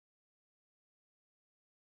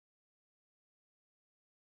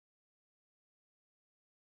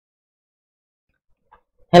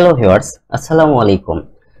Hello viewers, আসসালামু আলাইকুম।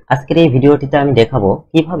 আজকের এই ভিডিওটিতে আমি দেখাবো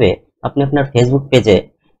কিভাবে আপনি আপনার ফেসবুক পেজে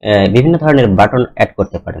বিভিন্ন ধরনের বাটন অ্যাড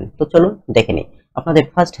করতে পারেন। তো চলুন দেখে নিই। আপনাদের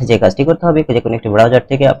ফার্স্ট যে কাজটি করতে হবে, যে কোনো একটি ব্রাউজার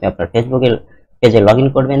থেকে আপনি আপনার ফেসবুকের পেজে লগ ইন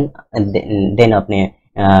করবেন। দেন আপনি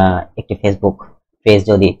একটি ফেসবুক পেজ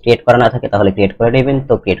যদি ক্রিয়েট করা না থাকে তাহলে ক্রিয়েট করে নেবেন।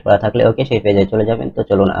 তো ক্রিয়েট করা থাকলে ওকে, সেই পেজে চলে যাবেন। তো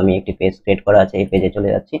চলুন, আমি একটি পেজ ক্রিয়েট করা আছে, এই পেজে চলে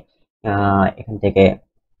যাচ্ছি। এখান থেকে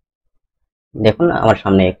দেখুন আমার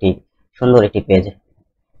সামনে একটি সুন্দর একটি পেজ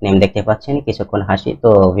নেম দেখতে পাচ্ছেন, কিছুক্ষণ হাসি। তো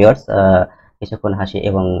ভিউয়ার্স, কিছুক্ষণ হাসি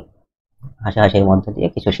এবং হাসাহাসির মধ্য দিয়ে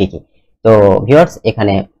কিছু শিখি। তো ভিউয়ার্স,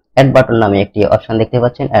 এখানে অ্যাড বাটন নামে একটি অপশন দেখতে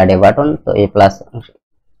পাচ্ছেন, অ্যাড এ বাটন। তো এই প্লাস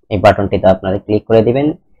এই বাটনটিতে আপনারা ক্লিক করে দিবেন।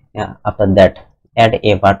 After that add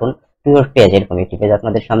a button to your page, এরকম একটি পেজ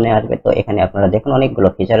আপনাদের সামনে আসবে। তো এখানে আপনারা দেখুন অনেকগুলো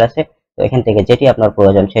ফিচার আছে। তো এখান থেকে যেটি আপনার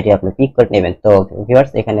প্রয়োজন সেটি আপনি ক্লিক করে নেবেন। তো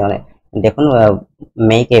ভিউয়ার্স, এখানে অনেক দেখুন,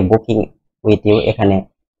 make a booking with you, এখানে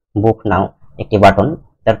বুক নাও একটি বাটন।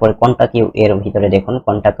 তারপরে কন্টাক্ট ইউ এর ভিতরে দেখুন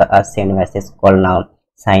কন্টাক্ট আস, send message, call now,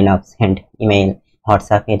 sign up, send email,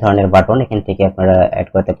 WhatsApp, এই ধরনের বাটন এখান থেকে আপনারা অ্যাড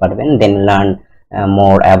করতে পারবেন। দেন learn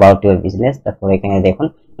more about your business. তারপরে এখানে দেখুন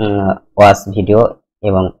ওয়াচ ভিডিও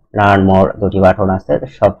এবং লার্ন মোর, দুটি বাটন আছে।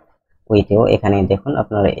 সব উইথ ইউ, এখানে দেখুন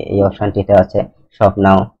আপনার এই অপশনটিতে আছে শপ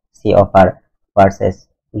নাও, C offer, purchase,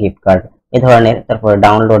 gift card, এ ধরনের। তারপরে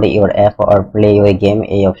download your app or play your game,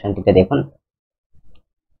 এই অপশনটিতে দেখুন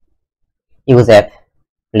ইউজ অ্যাপ,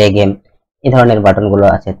 প্লে গেম, এই ধরনের বাটনগুলো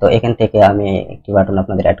আছে। তো এখান থেকে আমি একটি বাটন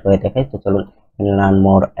আপনাদের অ্যাড করে দেখাই। তো চলুন, learn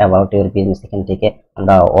more about your business, এখান থেকে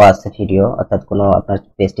আমরা ওয়াচ ভিডিও, অর্থাৎ কোনো আপনার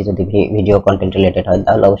পেজটি যদি ভিডিও কন্টেন্ট রিলেটেড হয়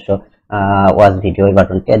তাহলে অবশ্য ওয়াচ ভিডিও এই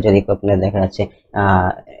বাটনটি। আর যদি আপনার দেখা যাচ্ছে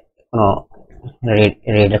কোনো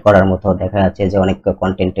রিড করার মতো দেখা যাচ্ছে যে অনেক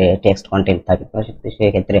কন্টেন্টে টেক্সট কন্টেন্ট থাকে, তো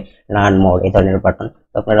সেক্ষেত্রে লার্ন মোর এই ধরনের বাটন।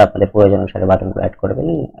 তো আপনারা আপনাদের প্রয়োজন অনুসারে বাটনগুলো অ্যাড করবেন,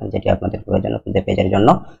 যেটি আপনাদের প্রয়োজন আপনাদের পেজের জন্য।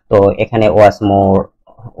 তো এখানে ওয়াচ মোর,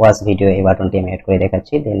 ওয়াচ ভিডিও, এই বাটনটি আমি অ্যাড করে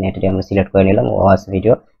দেখাচ্ছি। দেন এটি আমরা সিলেক্ট করে নিলাম, ওয়াচ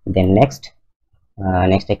ভিডিও। দেন নেক্সট,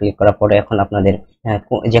 নেক্সটে ক্লিক করার পরে এখন আপনাদের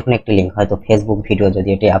যে কোনো একটি লিঙ্ক, হয়তো ফেসবুক ভিডিও যদি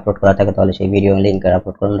এটি আপলোড করা থাকে তাহলে সেই ভিডিও লিঙ্ক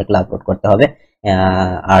আপলোড করানো থাকলে আপলোড করতে হবে।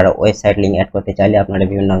 আর ওয়েবসাইট লিঙ্ক অ্যাড করতে চাইলে আপনারা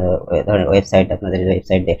বিভিন্ন ধরনের ওয়েবসাইট, আপনাদের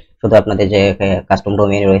ওয়েবসাইটে শুধু আপনাদের যে কাস্টম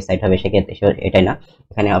ডোমেইনের ওয়েবসাইট হবে সেক্ষেত্রে এটাই না,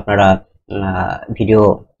 এখানে আপনারা ভিডিও,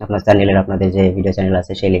 আপনার চ্যানেলের, আপনাদের যে ভিডিও চ্যানেল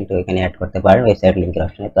আছে সেই লিঙ্কটা এখানে অ্যাড করতে পারেন ওয়েবসাইট লিঙ্কের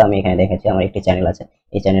অপশনে। তো আমি এখানে দেখাচ্ছি আমার একটি চ্যানেল আছে,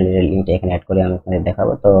 এই চ্যানেলের লিঙ্কটা এখানে অ্যাড করে আমি আপনাদের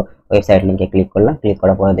দেখাবো। তো ওয়েবসাইট লিঙ্কে ক্লিক করলাম, ক্লিক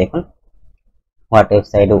করার পরে দেখুন what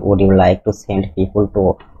website would you like to send people to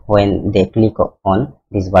when they click on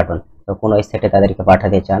this button। তো কোন ওয়েবসাইটে তাদেরকে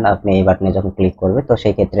পাঠাতে চান আপনি এই বাটনে যখন ক্লিক করবে, তো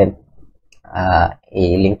সেই ক্ষেত্রে এই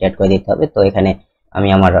লিঙ্কটা অ্যাড করে দিতে হবে। তো এখানে আমি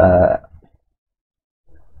আমার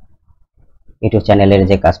ইউটিউব চ্যানেলের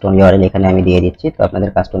যে কাস্টম ইউআরএল এখানে আমি দিয়ে দিচ্ছি। তো আপনাদের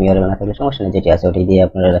কাস্টম ইউআরএল না থাকলে সমস্যা নেই, যেটি আছে ওটি দিয়ে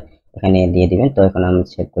আপনারা এখানে দিয়ে দিবেন। তো এখন আমি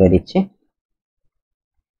সেভ করে দিচ্ছি।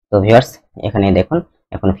 তো ভিউয়ার্স, এখানে দেখুন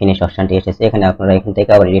এখন ফিনিশ অপশনটি এসেছে। এখানে আপনারা এখান থেকে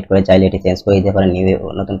আবার এডিট করে চাইলে এটি চেঞ্জ করে দিতে পারেন,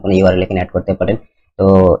 নতুন কোনো ইউআরএল এখানে অ্যাড করতে পারেন। তো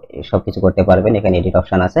সবকিছু করতে পারবেন, এখানে এডিট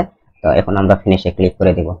অপশন আছে। তো এখন আমরা ফিনিশে ক্লিক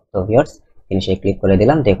করে দিব। তো ভিউয়ার্স, ফিনিশে ক্লিক করে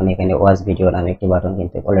দিলাম। দেখুন এখানে ওয়াচ ভিডিও নামে একটি বাটন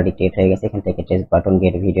কিন্তু অলরেডি ক্রিয়েট হয়ে গেছে। এখান থেকে text button,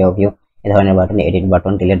 gate video view, এই ধরনের button, edit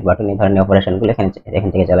button, delete button, এই ধরনের অপারেশনগুলো এখান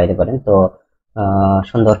থেকে চালাইতে পারেন। তো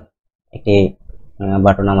সুন্দর একটি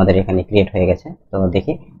বাটন আমাদের এখানে ক্রিয়েট হয়ে গেছে। তো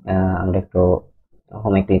দেখি আমরা একটু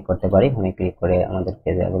হোমে ক্লিক করতে পারি। হোমে ক্লিক করে আমাদের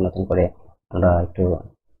পেজে আবার নতুন করে আমরা একটু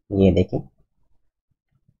গিয়ে দেখি।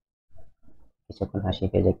 কিছুক্ষণ হাসি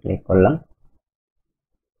পেজে ক্লিক করলাম।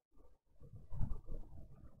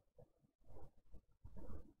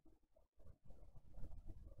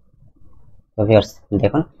 তো ভিউয়ার্স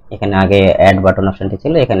দেখুন, এখানে আগে অ্যাড বাটন অপশনটি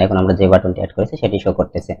ছিল, এখানে এখন আমরা যে বাটনটি অ্যাড করেছি সেটি শো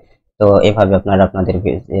করতেছে। তো এইভাবে আপনারা আপনাদের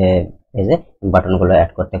পেজে বাটনগুলো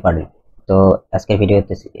অ্যাড করতে পারেন। তো আজকের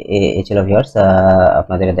ভিডিওতে এই ছিল ভিউয়ার্স।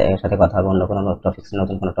 আপনাদের সাথে কথা হবে অন্য কোনো টপিক্স,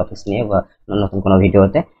 নতুন কোনো টপিক্স নিয়ে বা নতুন কোনো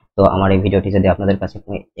ভিডিওতে। তো আমার এই ভিডিওটি যদি আপনাদের কাছে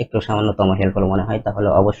একটু সামান্যতম হেল্পফুল মনে হয় তাহলে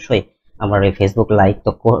অবশ্যই আমার এই ফেসবুক লাইক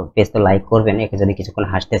তো পেজ তো লাইক করবেন, একে যদি কিছুক্ষণ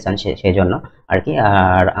হাসতে চান সেই জন্য আর কি।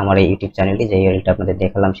 আর আমার এই ইউটিউব চ্যানেলটি, যে ইউআরএলটা আপনাদের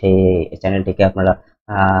দেখালাম, সেই চ্যানেলটিকে আপনারা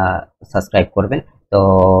সাবস্ক্রাইব করবেন। তো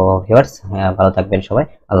ভিউয়ার্স, ভালো থাকবেন সবাই,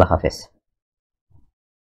 আল্লাহ হাফেজ।